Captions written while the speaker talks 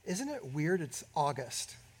Isn't it weird? It's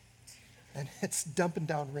August, and it's dumping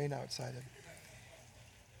down rain outside.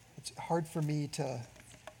 It's hard for me to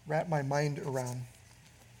wrap my mind around.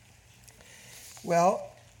 Well,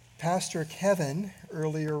 Pastor Kevin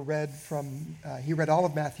earlier read all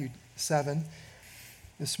of Matthew 7.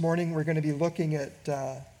 This morning we're going to be looking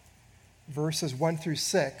at verses 1 through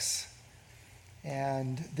 6.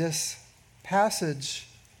 And this passage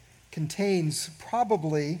contains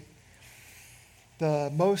probably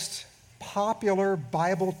the most popular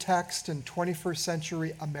Bible text in 21st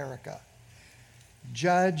century America.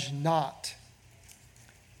 Judge not.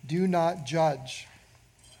 Do not judge.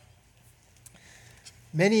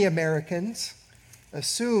 Many Americans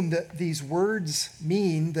assume that these words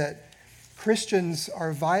mean that Christians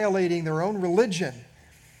are violating their own religion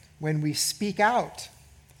when we speak out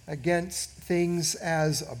against things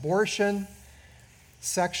as abortion,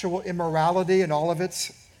 sexual immorality and all of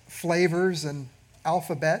its flavors and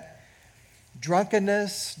alphabet,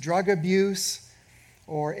 drunkenness, drug abuse,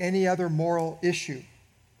 or any other moral issue.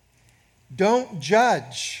 Don't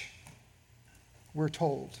judge, we're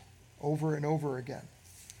told over and over again.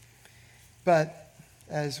 But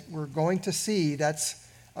as we're going to see, that's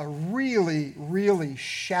a really, really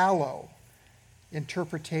shallow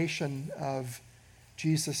interpretation of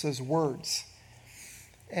Jesus' words.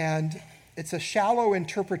 And it's a shallow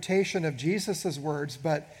interpretation of Jesus' words,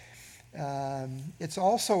 but it's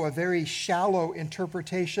also a very shallow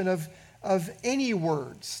interpretation of any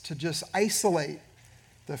words, to just isolate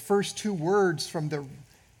the first two words from the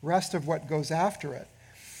rest of what goes after it.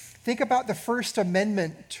 Think about the First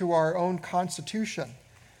Amendment to our own Constitution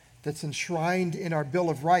that's enshrined in our Bill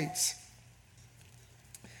of Rights.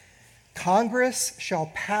 Congress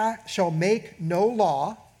shall make no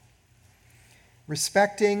law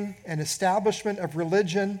respecting an establishment of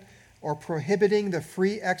religion or prohibiting the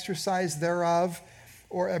free exercise thereof,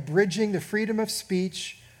 or abridging the freedom of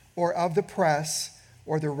speech or of the press,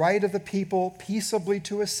 or the right of the people peaceably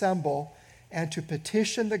to assemble and to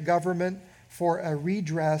petition the government for a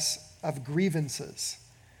redress of grievances.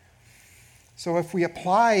 So if we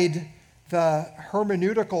applied the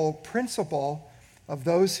hermeneutical principle of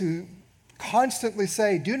those who constantly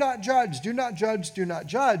say, do not judge, do not judge, do not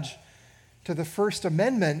judge, to the First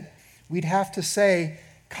Amendment, we'd have to say,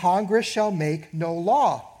 Congress shall make no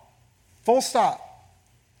law. Full stop.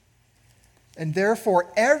 And therefore,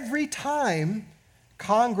 every time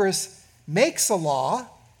Congress makes a law,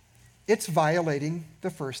 it's violating the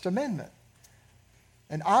First Amendment.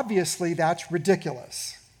 And obviously, that's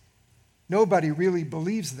ridiculous. Nobody really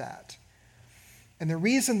believes that. And the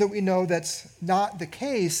reason that we know that's not the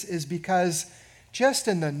case is because just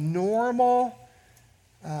in the normal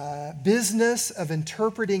business of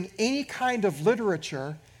interpreting any kind of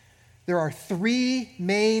literature, there are three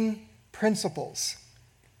main principles: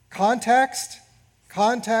 context,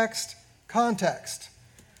 context, context.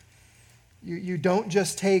 You don't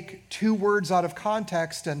just take two words out of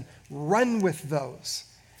context and run with those.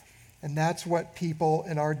 And that's what people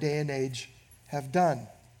in our day and age have done.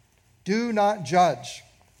 Do not judge.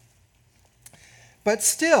 But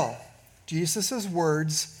still, Jesus'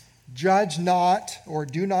 words, judge not or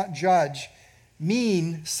do not judge,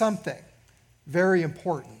 mean something very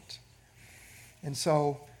important. And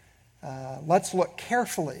so let's look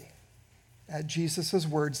carefully at Jesus'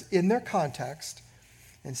 words in their context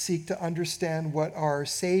and seek to understand what our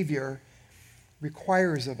Savior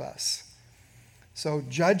requires of us. So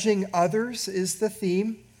judging others is the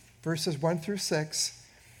theme, verses 1 through 6.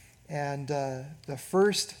 And the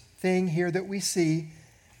first thing here that we see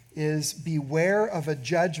is beware of a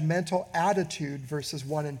judgmental attitude, verses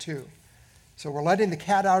 1 and 2. So we're letting the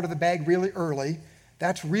cat out of the bag really early.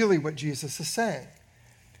 That's really what Jesus is saying.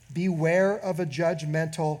 Beware of a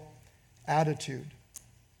judgmental attitude.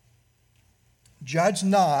 Judge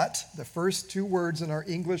not, the first two words in our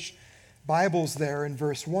English Bibles there in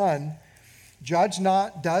verse 1, judge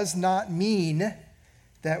not does not mean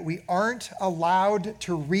that we aren't allowed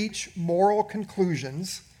to reach moral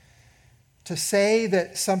conclusions, to say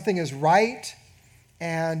that something is right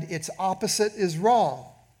and its opposite is wrong.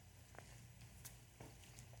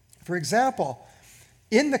 For example,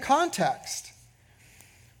 in the context,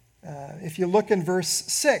 if you look in verse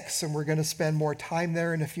 6, and we're going to spend more time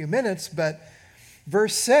there in a few minutes, but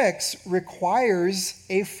verse 6 requires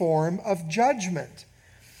a form of judgment.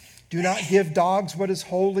 Do not give dogs what is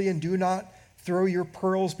holy, and do not throw your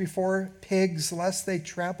pearls before pigs, lest they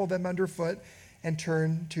trample them underfoot and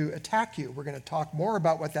turn to attack you. We're going to talk more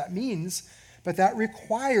about what that means, but that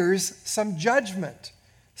requires some judgment,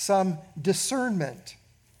 some discernment.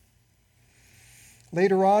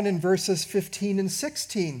 Later on in verses 15 and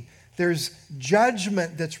 16, There's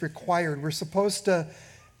judgment that's required. We're supposed to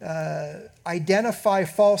identify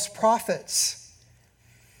false prophets.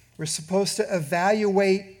 We're supposed to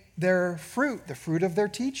evaluate their fruit, the fruit of their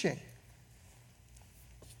teaching.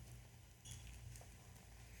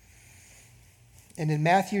 And in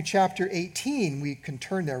Matthew chapter 18, we can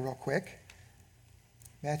turn there real quick.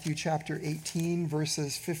 Matthew chapter 18,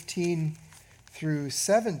 verses 15 through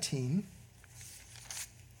 17.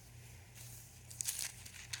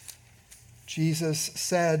 Jesus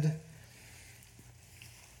said,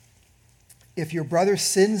 "If your brother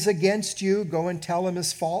sins against you, go and tell him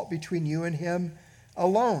his fault between you and him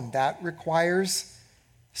alone." That requires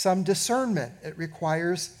some discernment. It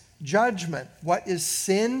requires judgment. What is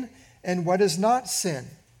sin and what is not sin?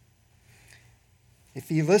 If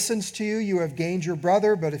he listens to you, you have gained your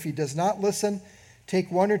brother, but if he does not listen,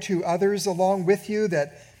 take one or two others along with you,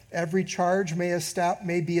 that every charge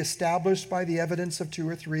may be established by the evidence of two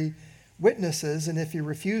or three witnesses. And if he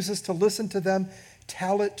refuses to listen to them,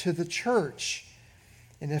 tell it to the church.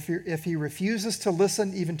 And if he refuses to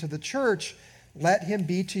listen even to the church, let him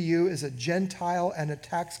be to you as a Gentile and a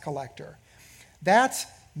tax collector. That's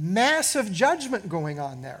massive judgment going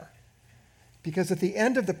on there. Because at the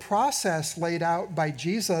end of the process laid out by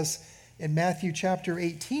Jesus in Matthew chapter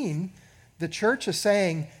 18, the church is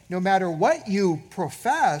saying, no matter what you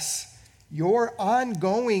profess, your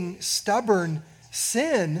ongoing stubborn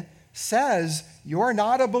sin says you're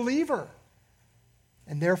not a believer.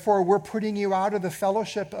 And therefore, we're putting you out of the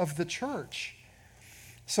fellowship of the church.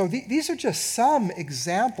 So these are just some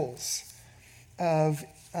examples of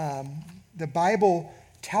the Bible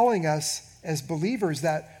telling us as believers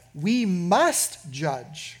that we must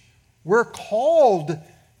judge. We're called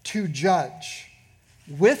to judge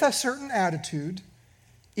with a certain attitude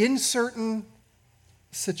in certain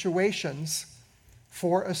situations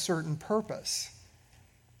for a certain purpose.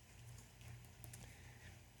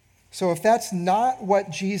 So if that's not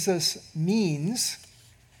what Jesus means,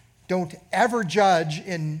 don't ever judge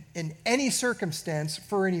in any circumstance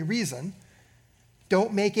for any reason.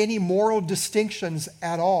 Don't make any moral distinctions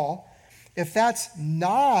at all. If that's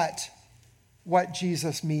not what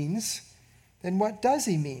Jesus means, then what does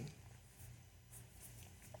he mean?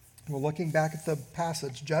 Well, looking back at the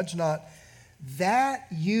passage, judge not that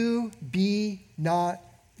you be not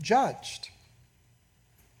judged.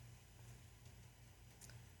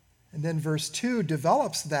 And then verse 2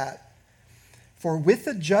 develops that. For with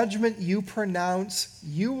the judgment you pronounce,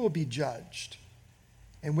 you will be judged.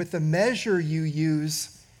 And with the measure you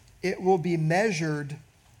use, it will be measured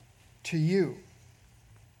to you.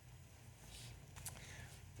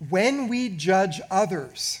 When we judge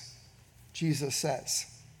others, Jesus says,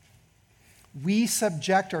 we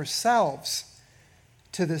subject ourselves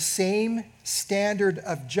to the same standard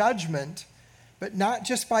of judgment, but not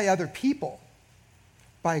just by other people,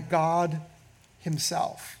 by God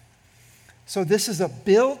himself. So this is a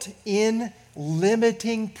built-in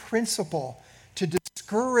limiting principle to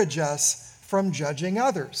discourage us from judging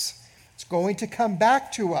others. It's going to come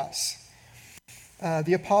back to us.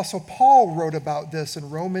 The Apostle Paul wrote about this in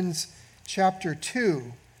Romans chapter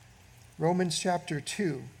 2. Romans chapter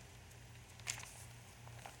 2.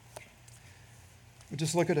 We'll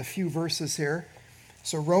just look at a few verses here.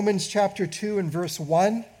 So Romans chapter 2 and verse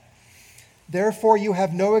 1. Therefore you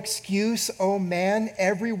have no excuse, O man,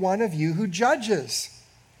 every one of you who judges.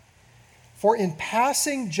 For in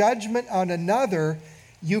passing judgment on another,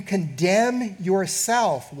 you condemn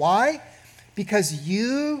yourself. Why? Because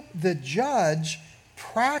you, the judge,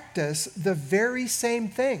 practice the very same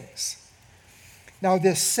things. Now,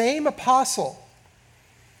 this same apostle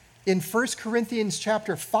in 1 Corinthians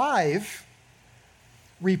chapter 5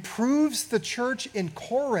 reproves the church in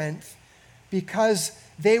Corinth because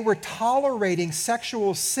they were tolerating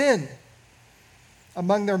sexual sin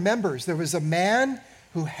among their members. There was a man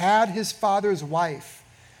who had his father's wife,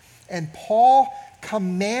 and Paul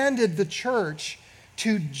commanded the church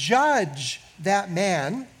to judge that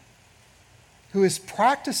man who is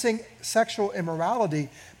practicing sexual immorality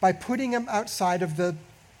by putting him outside of the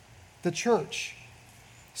church.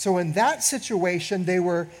 So in that situation, they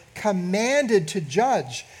were commanded to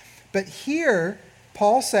judge. But here,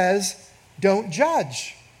 Paul says, don't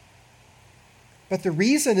judge. But the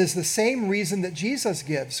reason is the same reason that Jesus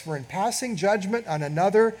gives. For in passing judgment on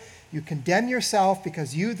another, you condemn yourself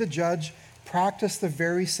because you, the judge, practice the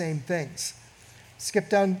very same things. Skip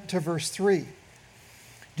down to verse 3.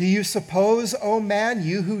 Do you suppose, O man,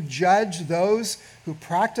 you who judge those who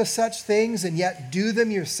practice such things and yet do them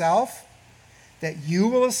yourself, that you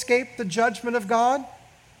will escape the judgment of God?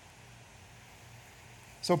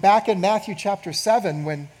 So back in Matthew chapter 7,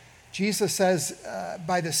 when Jesus says,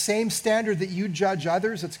 by the same standard that you judge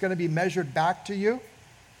others, it's going to be measured back to you.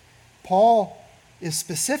 Paul is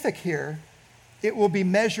specific here. It will be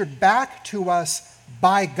measured back to us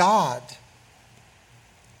by God.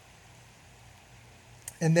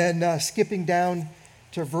 And then skipping down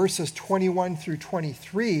to verses 21 through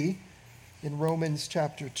 23 in Romans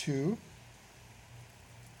chapter 2.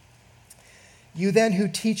 You then who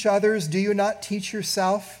teach others, do you not teach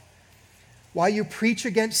yourself? While you preach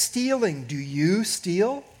against stealing, do you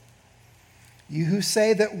steal? You who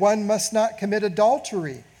say that one must not commit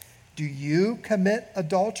adultery, do you commit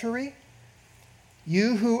adultery?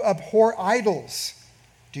 You who abhor idols,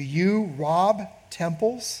 do you rob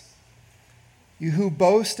temples? You who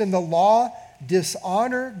boast in the law,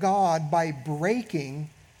 dishonor God by breaking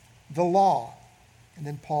the law. And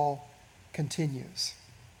then Paul continues.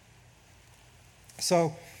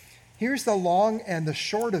 So here's the long and the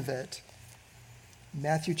short of it.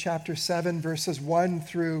 Matthew chapter 7, verses 1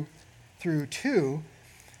 through 2.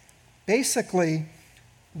 Basically,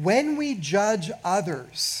 when we judge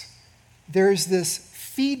others, there's this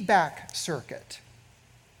feedback circuit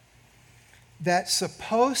that's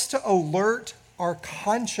supposed to alert our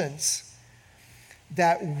conscience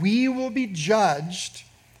that we will be judged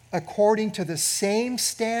according to the same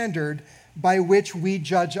standard by which we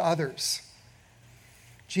judge others.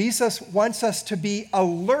 Jesus wants us to be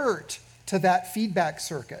alert to that feedback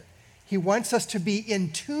circuit. He wants us to be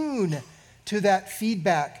in tune to that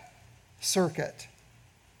feedback circuit.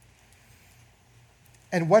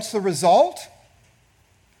 And what's the result?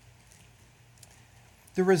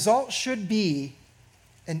 The result should be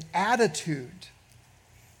an attitude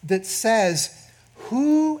that says,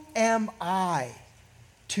 who am I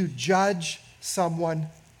to judge someone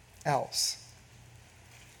else?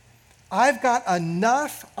 I've got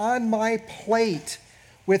enough on my plate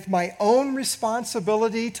with my own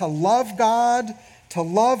responsibility to love God, to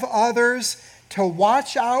love others, to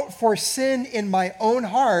watch out for sin in my own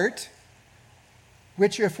heart,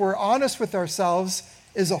 which, if we're honest with ourselves,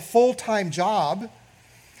 is a full-time job,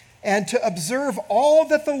 and to observe all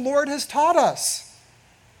that the Lord has taught us.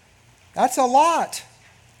 That's a lot.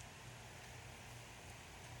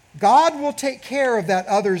 God will take care of that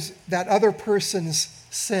other person's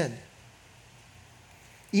sin.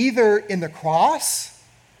 Either in the cross,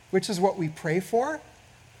 which is what we pray for,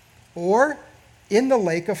 or in the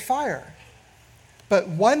lake of fire. But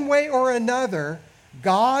one way or another,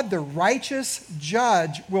 God, the righteous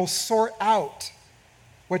judge, will sort out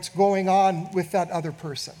what's going on with that other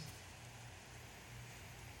person.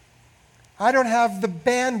 I don't have the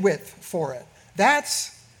bandwidth for it.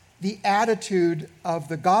 That's the attitude of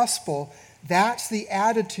the gospel. That's the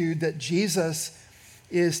attitude that Jesus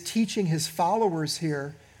is teaching his followers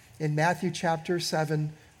here in Matthew chapter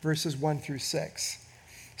 7, verses 1 through 6.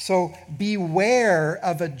 So beware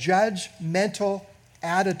of a judgmental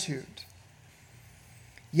attitude.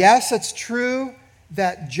 Yes, it's true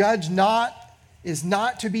that judge not is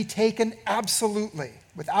not to be taken absolutely,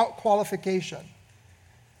 without qualification.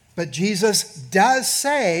 But Jesus does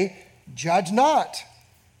say, judge not.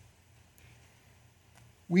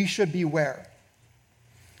 We should beware.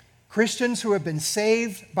 Christians who have been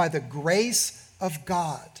saved by the grace of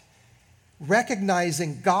God,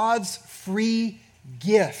 recognizing God's free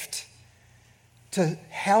gift to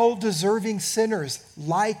hell-deserving sinners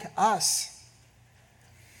like us.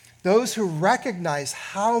 Those who recognize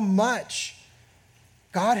how much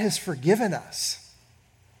God has forgiven us.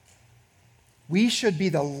 We should be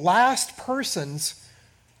the last persons,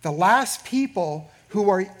 the last people who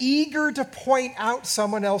are eager to point out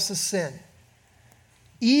someone else's sin,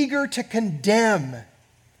 eager to condemn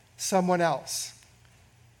someone else,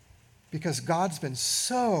 because God's been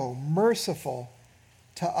so merciful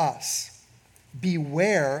to us.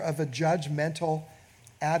 Beware of a judgmental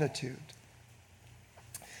attitude.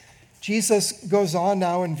 Jesus goes on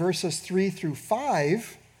now in verses 3 through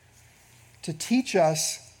 5 to teach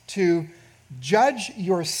us to judge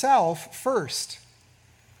yourself first.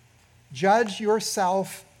 Judge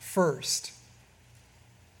yourself first.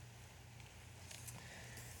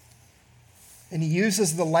 And he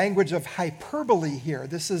uses the language of hyperbole here.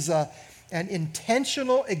 This is an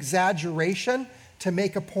intentional exaggeration to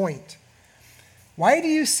make a point. Why do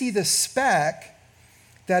you see the speck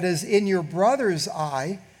that is in your brother's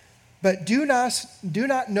eye, but do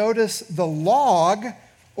not notice the log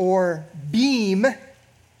or beam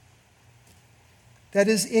that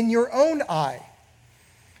is in your own eye?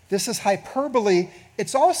 This is hyperbole.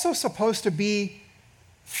 It's also supposed to be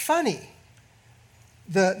funny.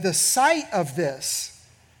 The sight of this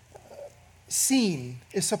scene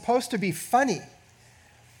is supposed to be funny.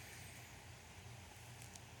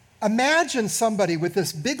 Imagine somebody with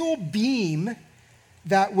this big old beam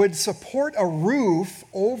that would support a roof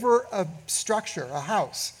over a structure, a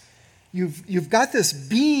house. You've got this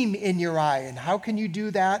beam in your eye, and how can you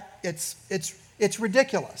do that? It's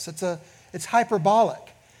ridiculous. It's hyperbolic.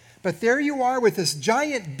 But there you are with this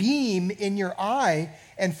giant beam in your eye,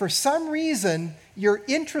 and for some reason, you're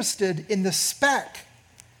interested in the speck,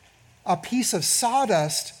 a piece of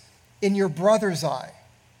sawdust in your brother's eye.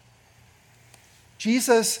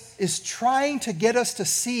 Jesus is trying to get us to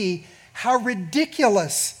see how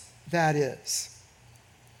ridiculous that is.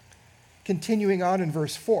 Continuing on in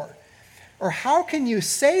verse 4. Or how can you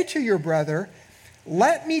say to your brother,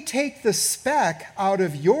 let me take the speck out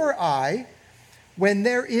of your eye, when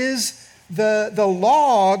there is the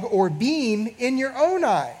log or beam in your own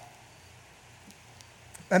eye?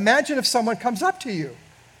 Imagine if someone comes up to you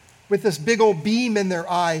with this big old beam in their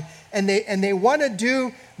eye, and they want to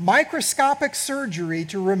do microscopic surgery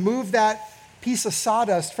to remove that piece of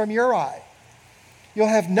sawdust from your eye. You'll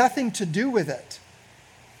have nothing to do with it.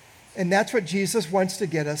 And that's what Jesus wants to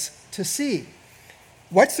get us to see.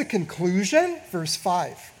 What's the conclusion? Verse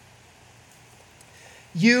 5.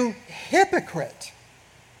 You hypocrite.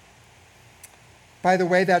 By the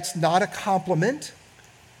way, that's not a compliment.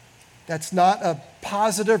 That's not a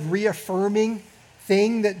positive, reaffirming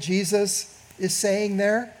thing that Jesus is saying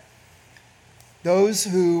there. Those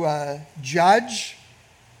who judge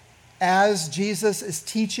as Jesus is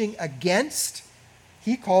teaching against,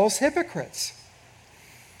 he calls hypocrites.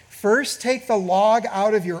 First, take the log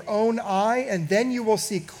out of your own eye, and then you will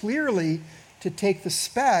see clearly to take the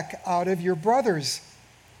speck out of your brother's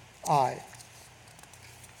eye.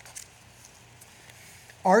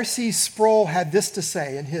 R.C. Sproul had this to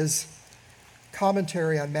say in his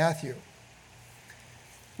commentary on Matthew.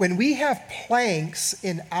 When we have planks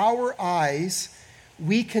in our eyes,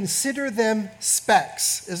 we consider them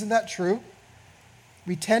specks. Isn't that true?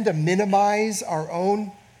 We tend to minimize our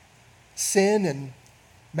own sin and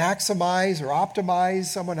maximize or optimize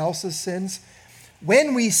someone else's sins.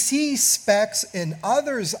 When we see specks in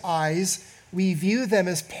others' eyes, we view them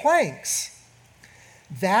as planks.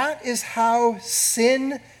 That is how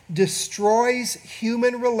sin destroys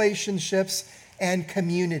human relationships and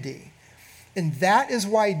community. And that is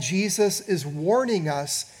why Jesus is warning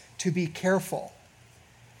us to be careful.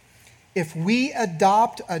 If we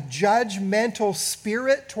adopt a judgmental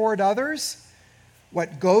spirit toward others,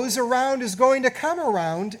 what goes around is going to come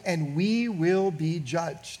around, and we will be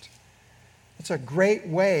judged. It's a great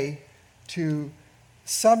way to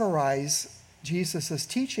summarize Jesus'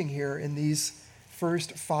 teaching here in these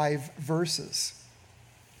first 5 verses.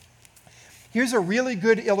 Here's a really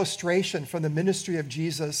good illustration from the ministry of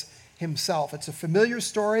Jesus himself. It's a familiar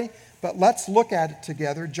story, but let's look at it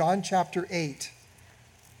together. John chapter 8.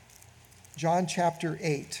 John chapter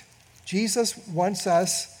 8. Jesus wants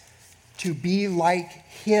us to be like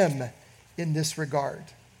him in this regard.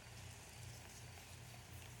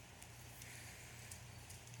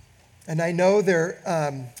 And I know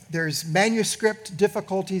there's manuscript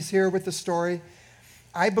difficulties here with the story.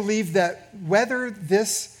 I believe that whether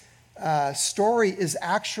this story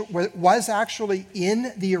was actually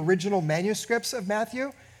in the original manuscripts of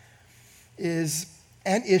Matthew is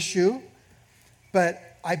an issue,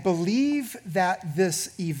 but I believe that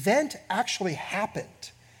this event actually happened.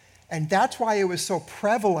 And that's why it was so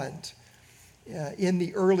prevalent in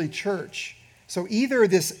the early church. So either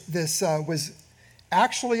this was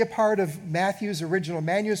actually a part of Matthew's original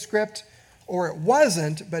manuscript, or it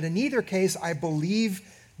wasn't, but in either case, I believe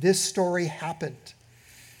this story happened.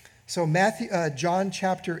 So John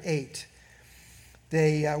chapter 8.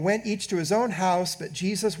 They went each to his own house, but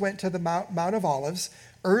Jesus went to the Mount of Olives.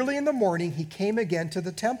 Early in the morning, he came again to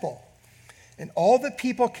the temple. And all the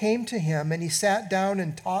people came to him, and he sat down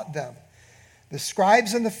and taught them. The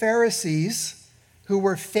scribes and the Pharisees, who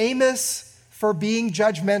were famous for being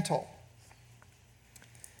judgmental,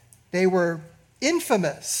 they were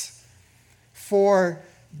infamous for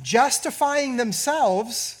justifying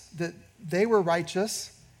themselves that they were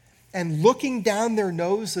righteous and looking down their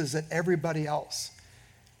noses at everybody else.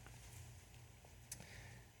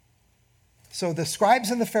 So the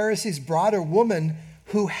scribes and the Pharisees brought a woman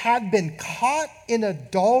who had been caught in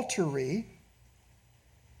adultery,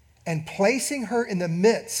 and placing her in the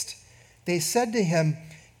midst, they said to him,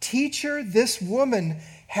 "Teacher, this woman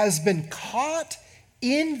has been caught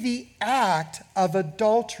in the act of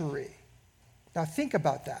adultery." Now think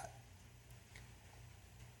about that.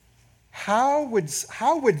 How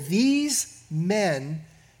would these men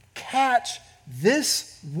catch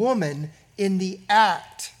this woman in the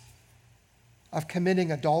act of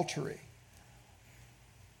committing adultery?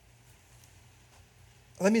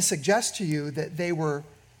 let me suggest to you that they were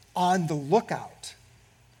on the lookout.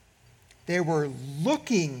 They were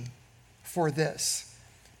looking for this.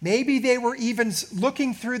 Maybe they were even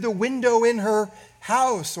looking through the window in her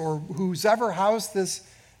house or whosever house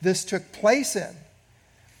this took place in.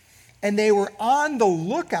 And they were on the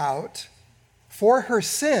lookout for her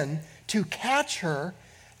sin to catch her,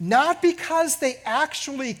 not because they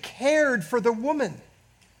actually cared for the woman,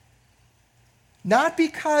 not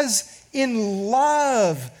because in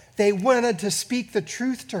love they wanted to speak the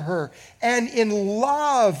truth to her, and in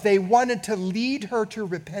love they wanted to lead her to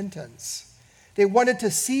repentance. They wanted to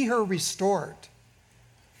see her restored.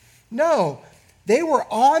 No, they were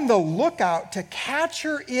on the lookout to catch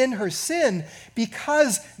her in her sin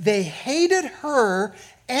because they hated her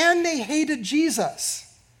and they hated Jesus.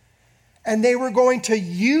 And they were going to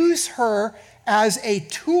use her as a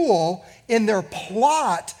tool in their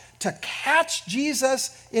plot to catch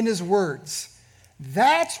Jesus in his words.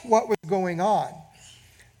 That's what was going on.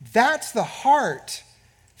 That's the heart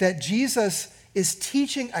that Jesus is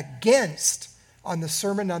teaching against on the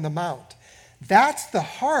Sermon on the Mount. That's the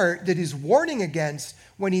heart that he's warning against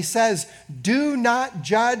when he says, "Do not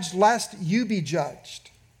judge lest you be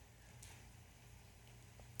judged."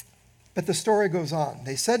 But the story goes on.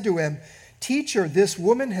 They said to him, "Teacher, this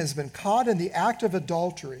woman has been caught in the act of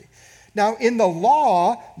adultery. Now, in the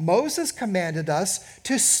law, Moses commanded us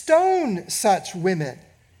to stone such women.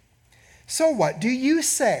 So what do you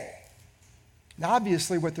say?" And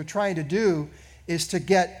obviously, what they're trying to do is to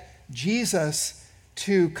get Jesus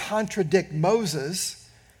to contradict Moses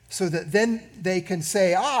so that then they can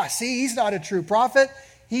say, see, he's not a true prophet.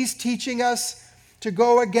 He's teaching us to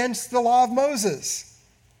go against the law of Moses.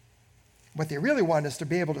 What they really want is to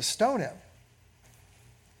be able to stone him.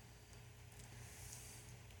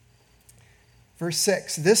 Verse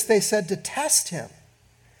 6, "This they said to test him,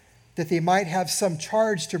 that they might have some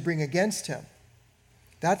charge to bring against him."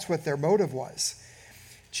 That's what their motive was.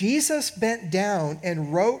 Jesus bent down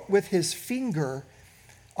and wrote with his finger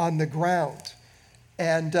on the ground.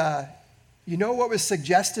 And you know what was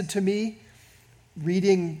suggested to me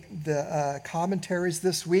reading the commentaries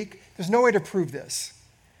this week? There's no way to prove this.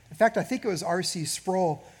 In fact, I think it was R.C.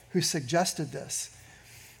 Sproul who suggested this,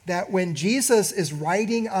 that when Jesus is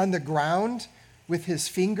writing on the ground with his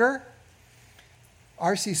finger,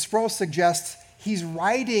 R.C. Sproul suggests he's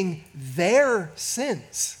writing their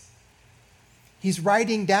sins. He's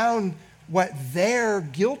writing down what they're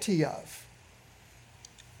guilty of.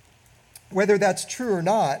 Whether that's true or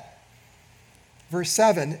not, verse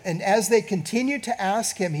 7, "And as they continued to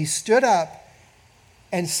ask him, he stood up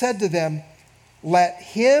and said to them, 'Let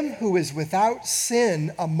him who is without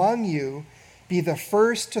sin among you be the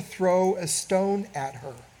first to throw a stone at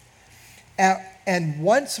her.' And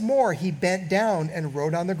once more he bent down and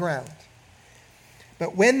wrote on the ground.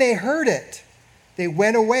 But when they heard it, they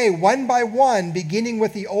went away one by one, beginning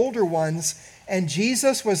with the older ones, and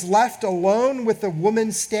Jesus was left alone with the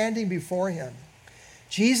woman standing before him.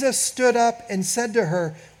 Jesus stood up and said to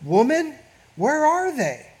her, 'Woman, where are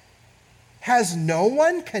they? Has no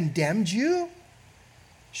one condemned you?'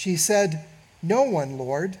 She said, 'No one,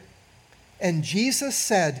 Lord.' And Jesus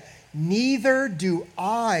said, 'Neither do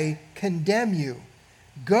I condemn you.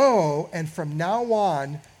 Go, and from now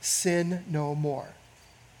on, sin no more.'"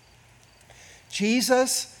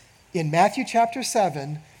 Jesus, in Matthew chapter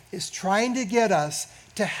 7, is trying to get us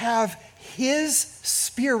to have his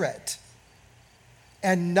spirit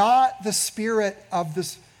and not the spirit of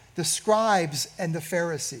the scribes and the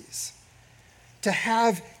Pharisees. To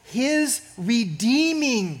have his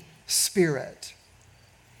redeeming spirit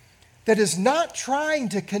that is not trying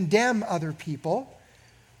to condemn other people.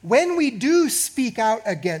 When we do speak out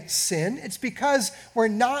against sin, it's because we're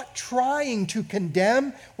not trying to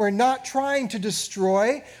condemn, we're not trying to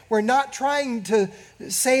destroy, we're not trying to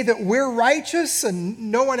say that we're righteous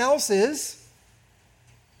and no one else is.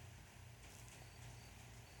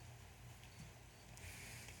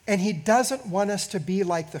 And he doesn't want us to be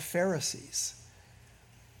like the Pharisees,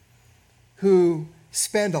 who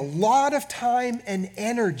spend a lot of time and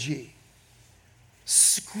energy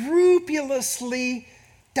scrupulously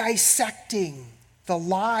dissecting the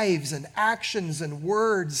lives and actions and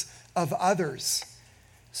words of others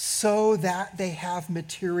so that they have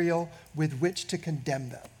material with which to condemn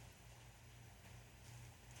them.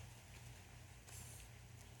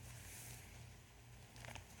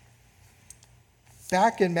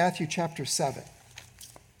 Back in Matthew chapter 7,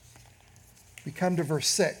 we come to verse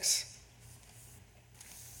 6.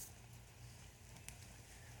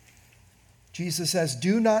 Jesus says,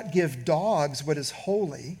 "Do not give dogs what is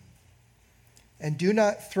holy, and do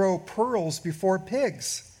not throw pearls before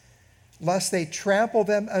pigs, lest they trample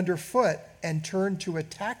them underfoot and turn to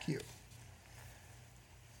attack you.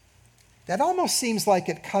 That almost seems like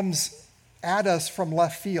it comes at us from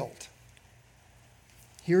left field.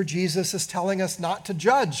 Here Jesus is telling us not to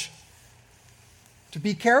judge, to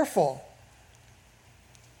be careful.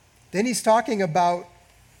 Then he's talking about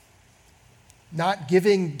not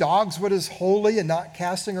giving dogs what is holy and not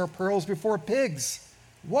casting our pearls before pigs.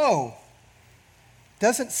 Whoa.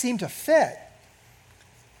 Doesn't seem to fit,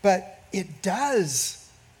 but it does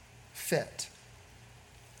fit.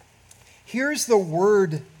 Here's the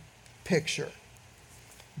word picture.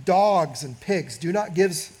 Dogs and pigs. Do not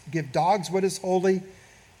give dogs what is holy.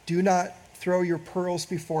 Do not throw your pearls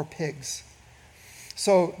before pigs.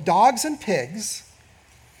 So dogs and pigs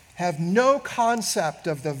have no concept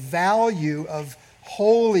of the value of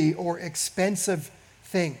holy or expensive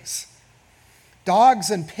things. Dogs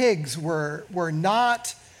and pigs were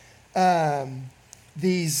not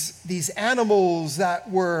these animals that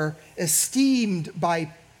were esteemed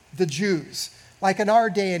by the Jews. Like in our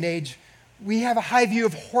day and age, we have a high view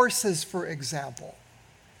of horses, for example.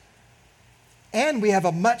 And we have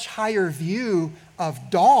a much higher view of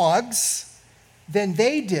dogs than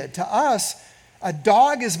they did. To us, a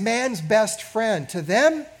dog is man's best friend. To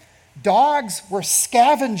them, dogs were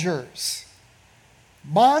scavengers,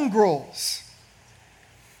 mongrels.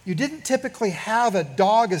 You didn't typically have a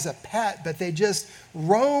dog as a pet, but they just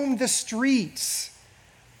roamed the streets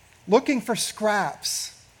looking for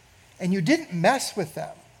scraps, and you didn't mess with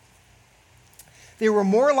them. They were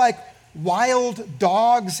more like wild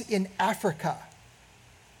dogs in Africa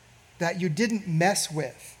that you didn't mess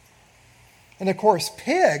with. And of course,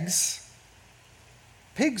 pigs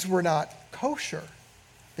were not kosher.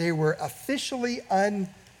 They were officially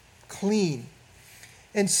unclean.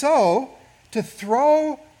 And so, to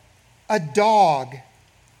throw a dog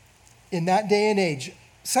in that day and age,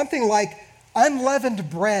 something like unleavened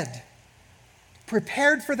bread,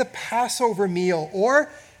 prepared for the Passover meal,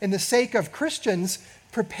 or, in the sake of Christians,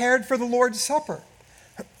 prepared for the Lord's Supper.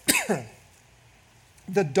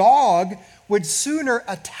 The dog would sooner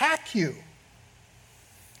attack you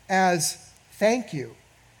as thank you.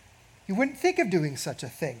 You wouldn't think of doing such a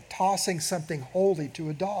thing, tossing something holy to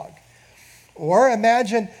a dog. Or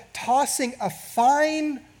imagine tossing a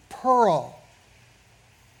fine pearl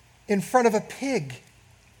in front of a pig.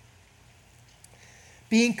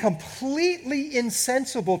 Being completely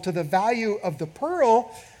insensible to the value of the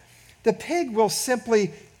pearl, the pig will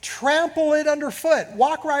simply trample it underfoot,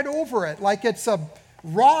 walk right over it like it's a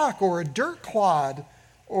rock or a dirt clod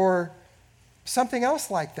or something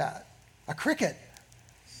else like that, a cricket.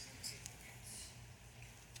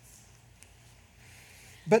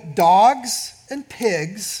 But dogs and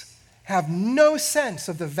pigs have no sense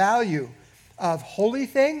of the value of holy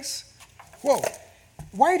things. Whoa,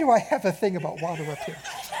 why do I have a thing about water up here?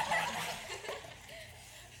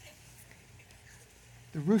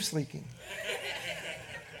 The roof's leaking.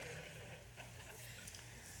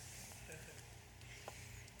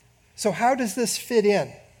 So how does this fit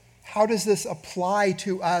in? How does this apply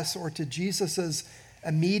to us or to Jesus'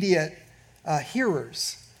 immediate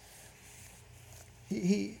hearers?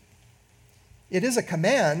 It is a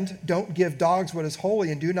command, don't give dogs what is holy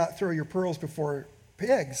and do not throw your pearls before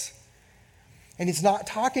pigs. And he's not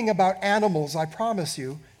talking about animals, I promise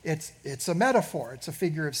you. It's a metaphor. It's a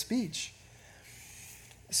figure of speech.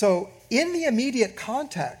 So in the immediate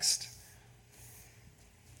context,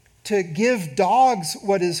 to give dogs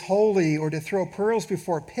what is holy or to throw pearls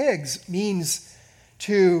before pigs means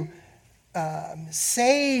to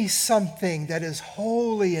say something that is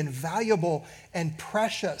holy and valuable and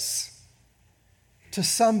precious to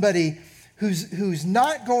somebody who's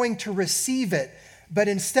not going to receive it, but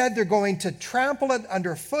instead they're going to trample it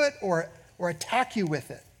underfoot or attack you with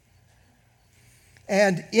it.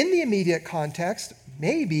 And in the immediate context,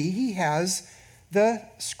 maybe he has the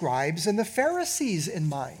scribes and the Pharisees in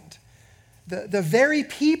mind. The very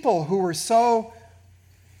people who were so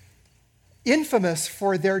infamous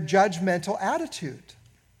for their judgmental attitude.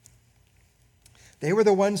 They were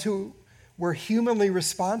the ones who were humanly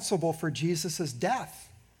responsible for Jesus' death.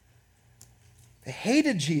 They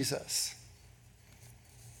hated Jesus.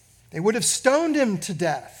 They would have stoned him to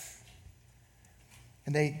death.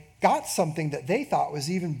 And they got something that they thought was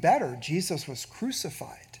even better. Jesus was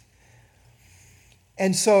crucified.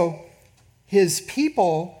 And so his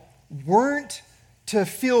people weren't to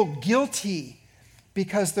feel guilty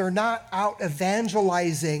because they're not out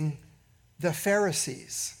evangelizing the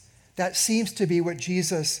Pharisees. That seems to be what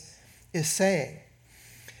Jesus is saying.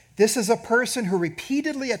 This is a person who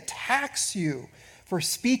repeatedly attacks you for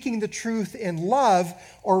speaking the truth in love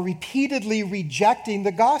or repeatedly rejecting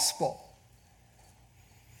the gospel.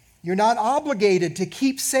 You're not obligated to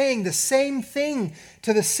keep saying the same thing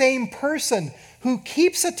to the same person who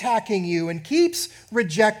keeps attacking you and keeps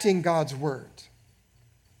rejecting God's word.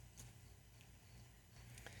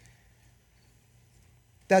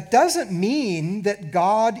 That doesn't mean that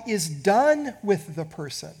God is done with the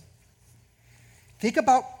person. Think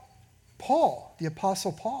about Paul, the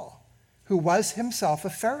Apostle Paul, who was himself a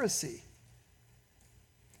Pharisee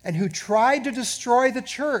and who tried to destroy the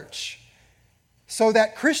church so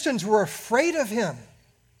that Christians were afraid of him.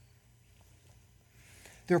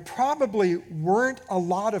 There probably weren't a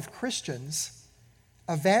lot of Christians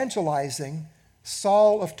evangelizing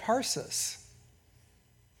Saul of Tarsus.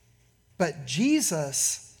 But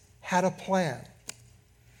Jesus had a plan.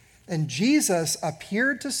 And Jesus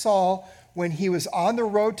appeared to Saul when he was on the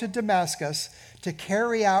road to Damascus to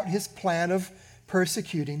carry out his plan of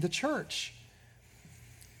persecuting the church.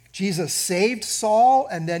 Jesus saved Saul,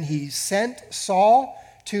 and then he sent Saul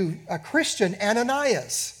to a Christian,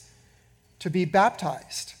 Ananias, to be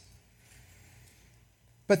baptized.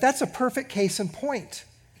 But that's a perfect case in point.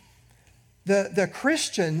 The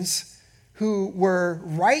Christians who were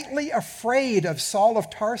rightly afraid of Saul of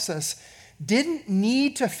Tarsus didn't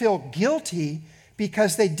need to feel guilty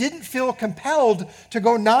because they didn't feel compelled to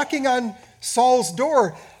go knocking on Saul's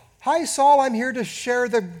door. Hi, Saul, I'm here to share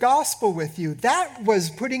the gospel with you. That was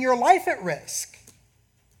putting your life at risk.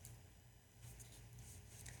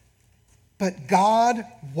 But God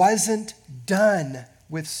wasn't done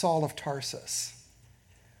with Saul of Tarsus.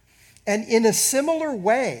 And in a similar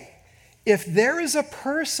way, if there is a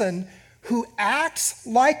person who acts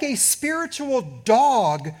like a spiritual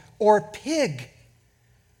dog or pig,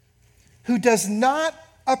 who does not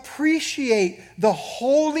appreciate the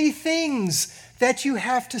holy things that you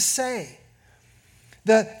have to say,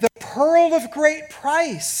 the pearl of great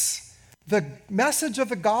price, the message of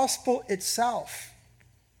the gospel itself,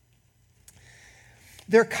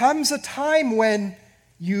 there comes a time when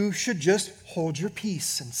you should just hold your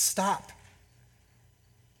peace and stop.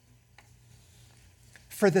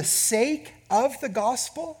 For the sake of the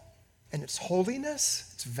gospel and its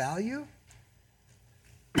holiness, its value,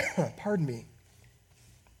 pardon me,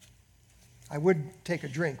 I would take a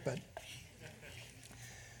drink,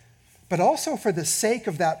 but also for the sake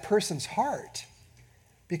of that person's heart,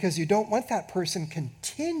 because you don't want that person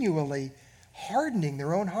continually hardening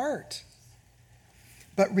their own heart.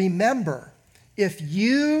 But remember, if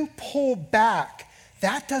you pull back,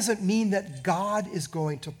 that doesn't mean that God is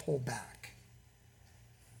going to pull back.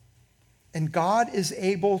 And God is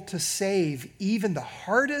able to save even the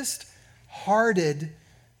hardest-hearted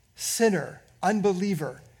sinner,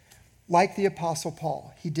 unbeliever, like the Apostle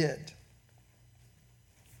Paul. He did.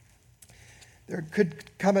 There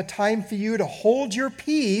could come a time for you to hold your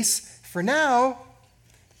peace for now,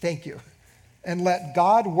 thank you, and let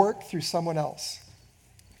God work through someone else.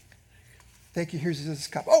 Thank you. Here's this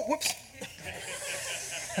cup. Oh, whoops.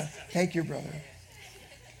 Thank you, brother.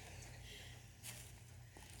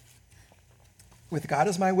 With God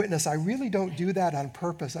as my witness, I really don't do that on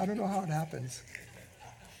purpose. I don't know how it happens.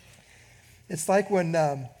 It's like when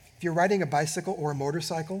if you're riding a bicycle or a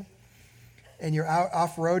motorcycle and you're out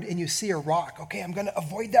off-road and you see a rock. Okay, I'm going to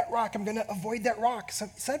avoid that rock. I'm going to avoid that rock.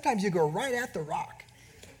 Sometimes you go right at the rock.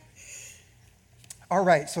 All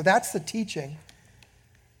right, so that's the teaching.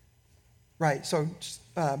 Right, so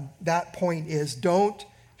that point is don't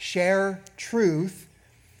share truth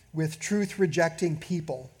with truth-rejecting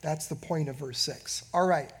people. That's the point of verse 6. All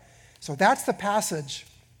right, so that's the passage.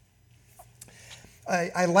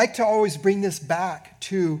 I like to always bring this back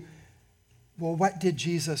to, well, what did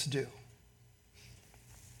Jesus do?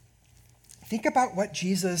 Think about what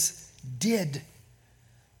Jesus did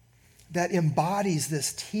that embodies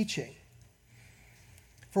this teaching.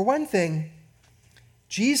 For one thing,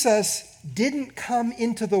 Jesus didn't come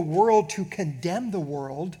into the world to condemn the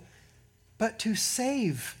world, but to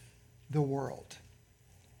save the world.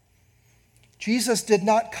 Jesus did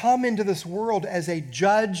not come into this world as a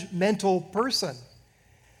judgmental person,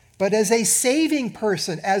 but as a saving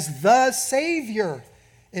person, as the Savior,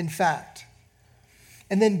 in fact.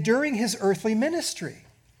 And then during his earthly ministry,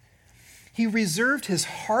 he reserved his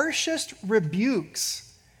harshest rebukes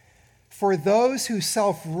for those who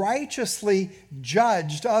self-righteously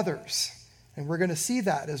judged others. And we're going to see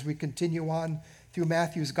that as we continue on through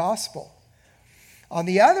Matthew's gospel. On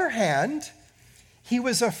the other hand, he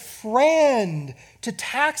was a friend to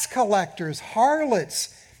tax collectors,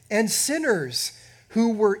 harlots, and sinners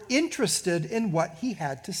who were interested in what he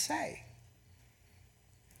had to say.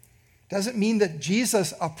 Doesn't mean that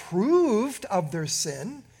Jesus approved of their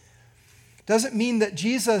sin. Doesn't mean that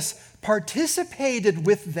Jesus participated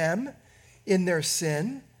with them in their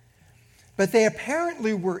sin. But they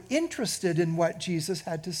apparently were interested in what Jesus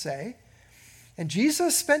had to say. And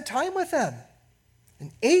Jesus spent time with them and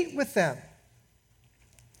ate with them.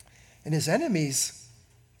 And his enemies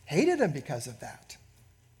hated him because of that.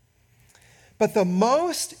 But the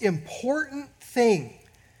most important thing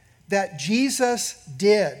that Jesus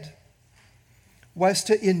did was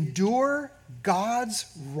to endure God's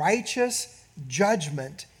righteous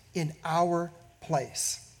judgment in our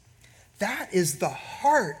place. That is the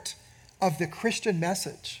heart of the Christian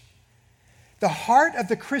message. The heart of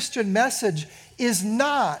the Christian message is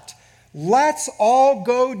not, let's all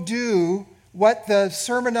go do what the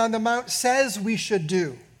Sermon on the Mount says we should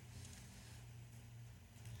do.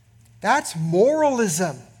 That's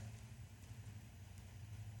moralism.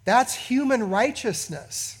 That's human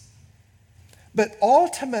righteousness. But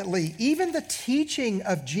ultimately, even the teaching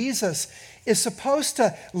of Jesus is supposed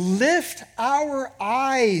to lift our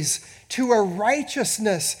eyes to a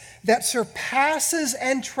righteousness that surpasses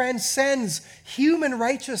and transcends human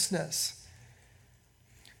righteousness.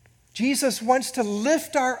 Jesus wants to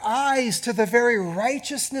lift our eyes to the very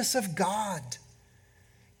righteousness of God,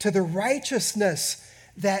 to the righteousness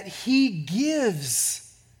that he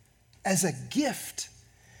gives as a gift,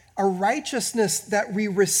 a righteousness that we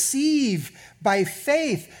receive by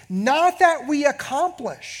faith, not that we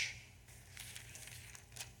accomplish.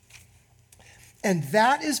 And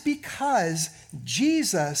that is because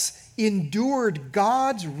Jesus endured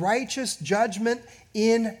God's righteous judgment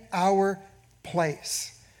in our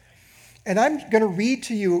place. And I'm going to read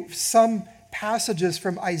to you some passages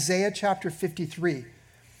from Isaiah chapter 53.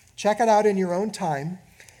 Check it out in your own time.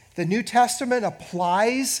 The New Testament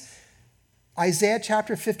applies Isaiah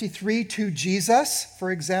chapter 53 to Jesus,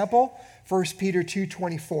 for example, 1 Peter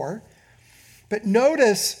 2:24. But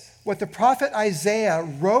notice what the prophet Isaiah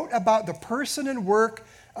wrote about the person and work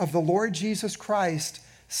of the Lord Jesus Christ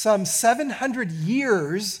some 700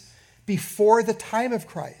 years before the time of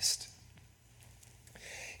Christ.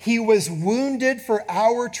 He was wounded for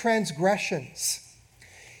our transgressions.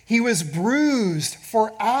 He was bruised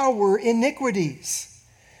for our iniquities.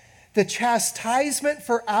 The chastisement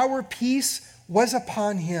for our peace was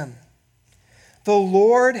upon him. The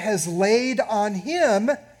Lord has laid on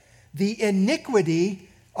him the iniquity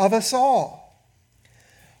of us all.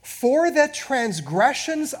 For the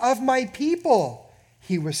transgressions of my people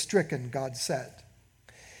he was stricken, God said.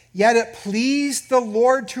 Yet it pleased the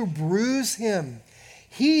Lord to bruise him.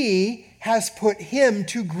 He has put him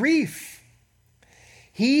to grief.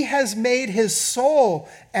 He has made his soul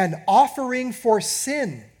an offering for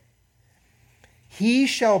sin. He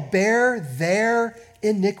shall bear their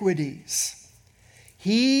iniquities.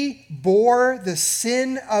 He bore the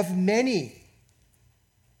sin of many.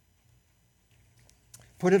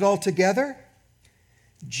 Put it all together.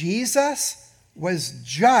 Jesus was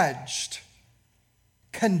judged,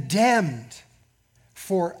 condemned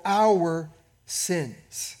for our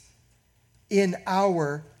sins in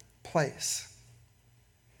our place.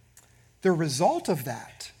 The result of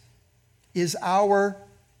that is our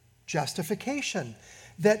justification,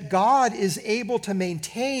 that God is able to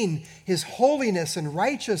maintain his holiness and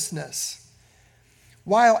righteousness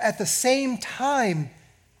while at the same time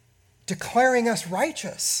declaring us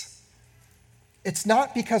righteous. It's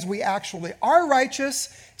not because we actually are righteous.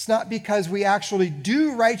 It's not because we actually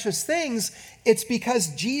do righteous things. It's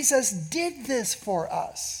because Jesus did this for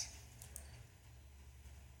us.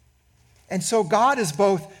 And so God is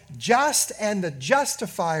both just and the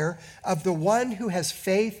justifier of the one who has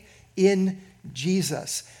faith in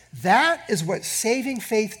Jesus. That is what saving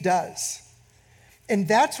faith does. And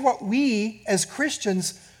that's what we as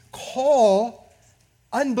Christians call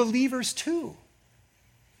unbelievers too.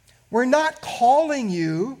 We're not calling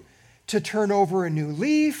you to turn over a new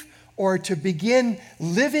leaf or to begin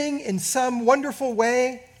living in some wonderful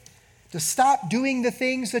way, to stop doing the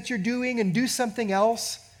things that you're doing and do something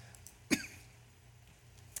else.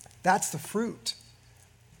 That's the fruit.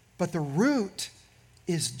 But the root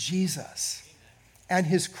is Jesus and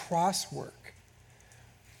his cross work.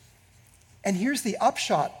 And here's the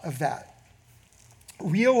upshot of that.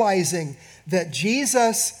 Realizing that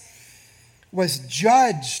Jesus was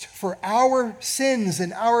judged for our sins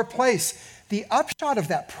in our place. The upshot of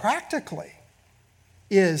that practically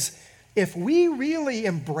is if we really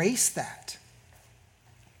embrace that,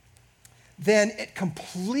 then it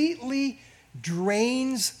completely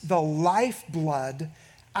drains the lifeblood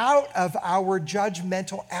out of our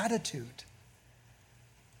judgmental attitude.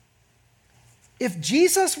 If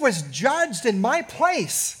Jesus was judged in my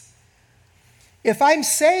place, if I'm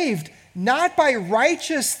saved not by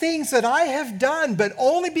righteous things that I have done, but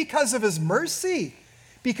only because of his mercy,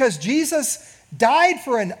 because Jesus died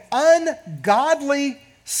for an ungodly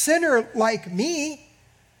sinner like me,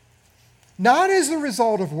 not as the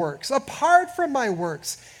result of works, apart from my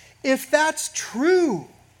works. If that's true,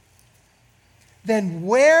 then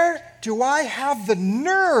where do I have the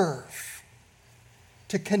nerve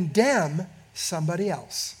to condemn somebody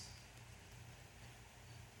else?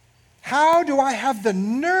 How do I have the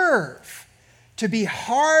nerve to be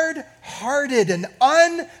hard-hearted and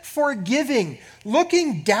unforgiving,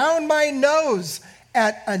 looking down my nose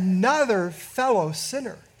at another fellow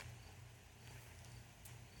sinner?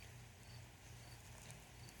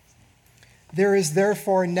 There is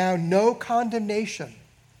therefore now no condemnation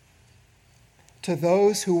to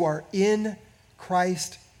those who are in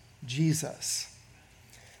Christ Jesus.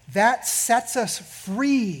 That sets us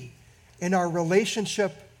free in our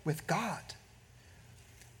relationship with God.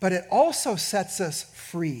 But it also sets us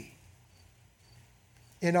free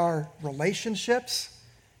in our relationships,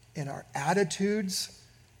 in our attitudes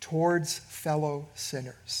towards fellow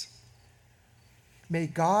sinners. May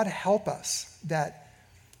God help us that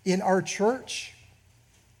in our church,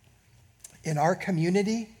 in our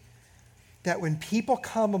community, that when people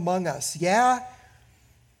come among us, yeah,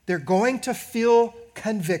 they're going to feel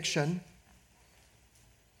conviction,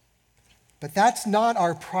 but that's not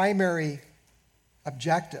our primary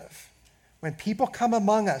objective. When people come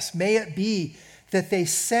among us, may it be that they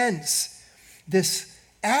sense this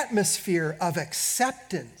atmosphere of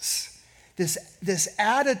acceptance, this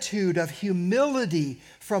attitude of humility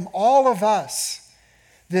from all of us,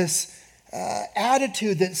 this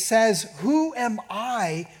attitude that says, who am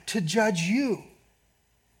I to judge you?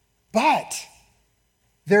 But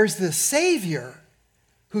there's the Savior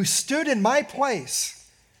who stood in my place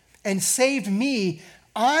and saved me.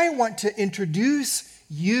 I want to introduce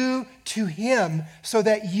you to him so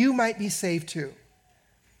that you might be saved too.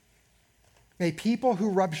 May people who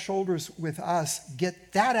rub shoulders with us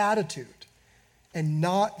get that attitude and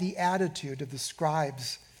not the attitude of the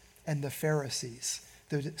scribes and the Pharisees,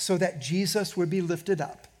 so that Jesus would be lifted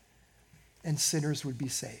up and sinners would be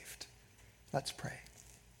saved. Let's pray.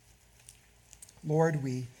 Lord,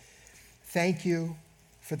 we thank you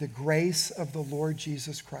for the grace of the Lord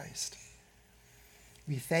Jesus Christ.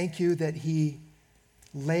 We thank you that he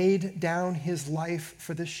laid down his life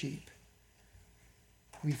for the sheep.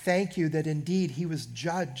 We thank you that indeed he was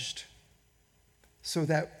judged so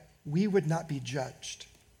that we would not be judged.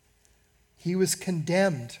 He was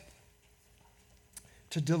condemned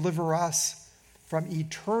to deliver us from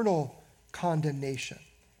eternal condemnation.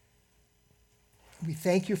 We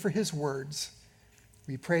thank you for his words.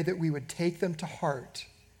 We pray that we would take them to heart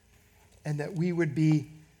and that we would be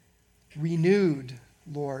renewed,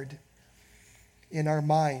 Lord, in our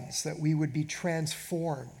minds, that we would be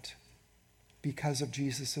transformed because of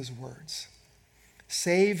Jesus' words.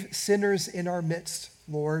 Save sinners in our midst,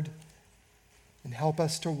 Lord, and help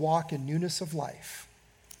us to walk in newness of life.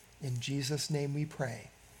 In Jesus' name we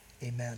pray. Amen.